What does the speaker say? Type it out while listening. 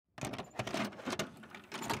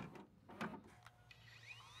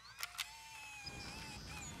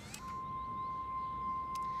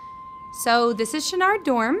So this is Chouinard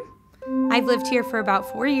Dorm. I've lived here for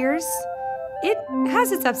about 4 years. It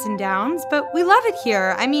has its ups and downs, but we love it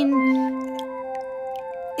here. I mean,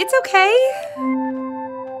 it's okay.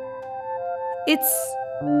 It's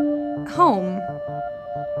home.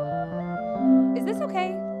 Is this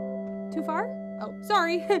okay? Too far? Oh,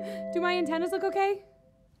 sorry. Do my antennas look okay?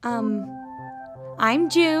 I'm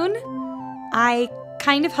June. I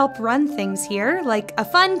kind of help run things here, like a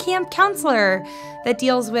fun camp counselor that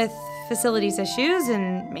deals with facilities issues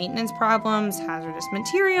and maintenance problems, hazardous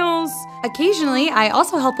materials. Occasionally, I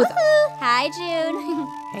also help with... Hi, June.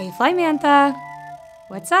 Hey, Flymantha.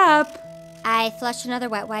 What's up? I flushed another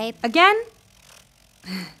wet wipe. Again?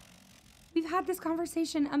 We've had this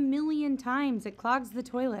conversation a million times. It clogs the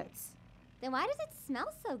toilets. Then why does it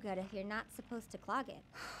smell so good if you're not supposed to clog it?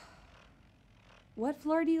 What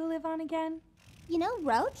floor do you live on again? You know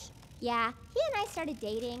Roach? Yeah, he and I started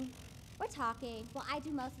dating. We're talking. Well, I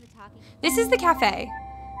do most of the talking. This is the cafe.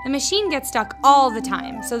 The machine gets stuck all the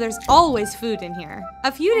time, so there's always food in here.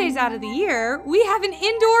 A few days out of the year, we have an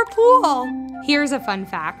indoor pool. Here's a fun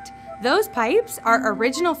fact. Those pipes are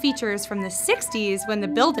original features from the 60s when the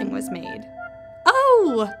building was made.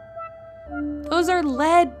 Oh! Those are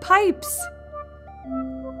lead pipes.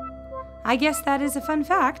 I guess that is a fun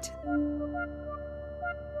fact.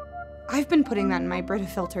 I've been putting that in my Brita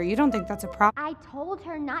filter. You don't think that's a problem? I told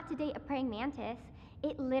her not to date a praying mantis.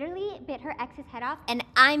 It literally bit her ex's head off, and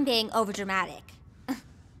I'm being overdramatic.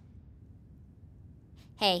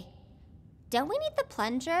 Hey, don't we need the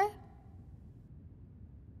plunger?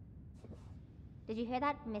 Did you hear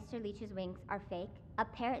that Mr. Leach's wings are fake?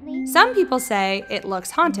 Apparently. Some people say it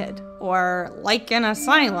looks haunted, or like an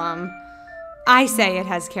asylum. I say it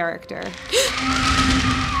has character.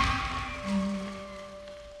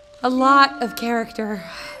 A lot of character.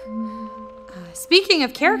 Speaking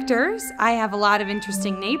of characters, I have a lot of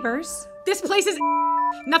interesting neighbors. This place is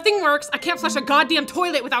nothing works. I can't flush a goddamn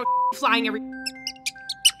toilet without flying every...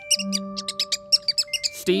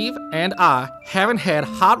 Steve and I haven't had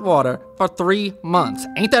hot water for 3 months.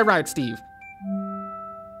 Ain't that right, Steve?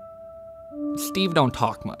 Steve don't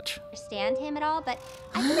talk much. Understand him at all, but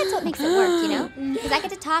I think that's what makes it work, you know? Because I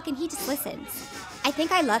get to talk and he just listens. I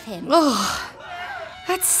think I love him. Oh,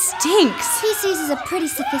 that stinks. Thesis is a pretty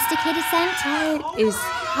sophisticated scent. What is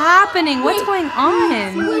happening? What's going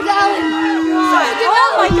on? We're going.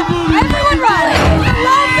 Oh my God! Everyone run!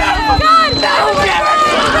 God,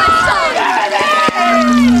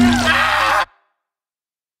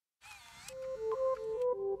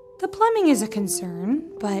 The plumbing is a concern,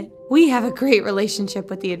 but we have a great relationship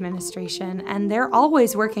with the administration, and they're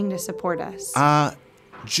always working to support us.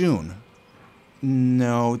 June.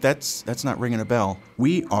 No, that's not ringing a bell.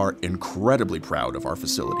 We are incredibly proud of our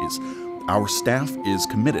facilities. Our staff is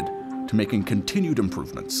committed to making continued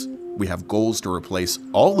improvements. We have goals to replace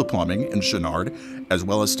all the plumbing in Chouinard, as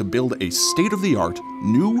well as to build a state-of-the-art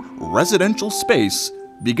new residential space,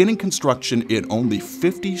 beginning construction in only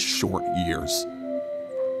 50 short years.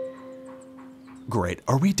 Great.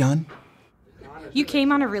 Are we done? You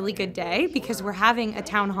came on a really good day because we're having a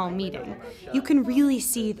town hall meeting. You can really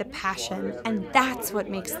see the passion, and that's what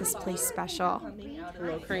makes this place special.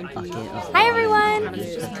 Hi, everyone.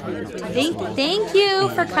 Thank you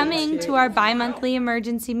for coming to our bi-monthly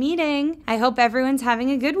emergency meeting. I hope everyone's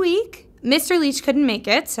having a good week. Mr. Leach couldn't make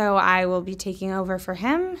it, so I will be taking over for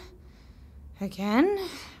him again.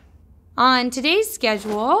 On today's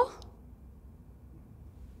schedule,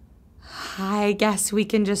 I guess we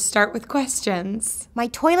can just start with questions. My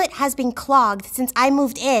toilet has been clogged since I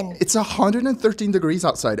moved in. It's 113 degrees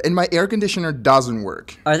outside, and my air conditioner doesn't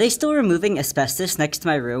work. Are they still removing asbestos next to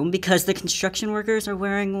my room? Because the construction workers are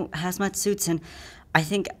wearing hazmat suits, and I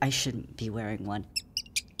think I shouldn't be wearing one.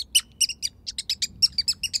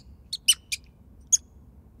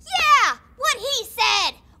 Yeah! What he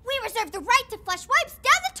said! We reserve the right to flush wipes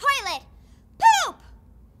down the toilet! Poop!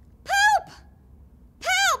 Poop!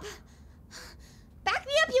 Poop! Back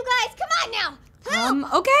me up, you guys! Come on now!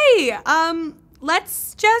 Poop! Okay,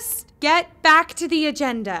 let's just get back to the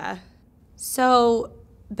agenda. So,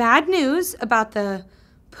 bad news about the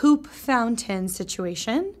poop fountain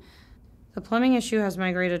situation. The plumbing issue has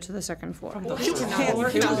migrated to the second floor. But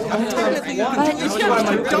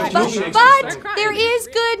there is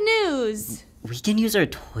good news. We can use our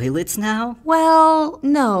toilets now? Well,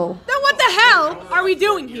 no. Then what the hell are we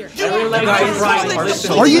doing here?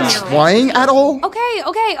 Are you trying at all?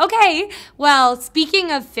 Okay. Well,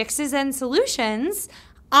 speaking of fixes and solutions,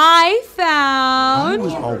 I found... I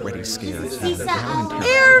was already scared.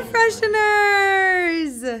 air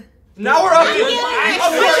fresheners! Now we're up to...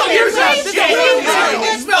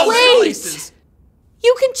 Wait!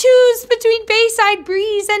 You can choose between Bayside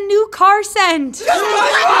Breeze and New Car Scent.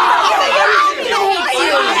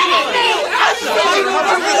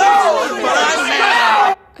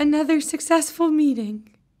 Another successful meeting.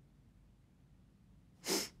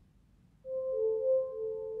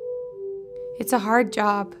 It's a hard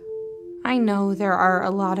job. I know there are a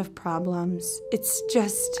lot of problems. It's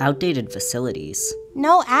just... Outdated facilities.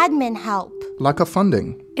 No admin help. Lack of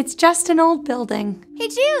funding. It's just an old building. Hey,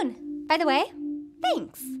 June. By the way,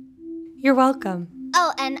 thanks. You're welcome.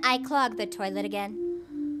 Oh, and I clogged the toilet again.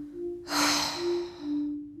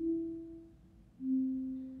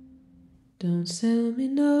 Don't sell me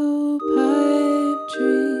no pipe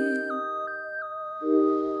dream.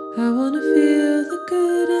 I wanna feel the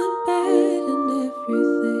good and bad and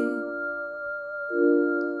everything,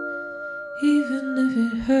 even if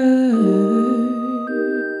it hurts,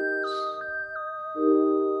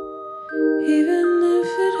 even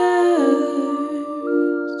if it hurts.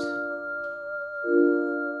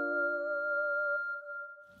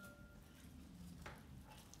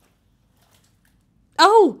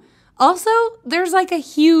 Oh, also, there's like a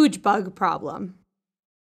huge bug problem.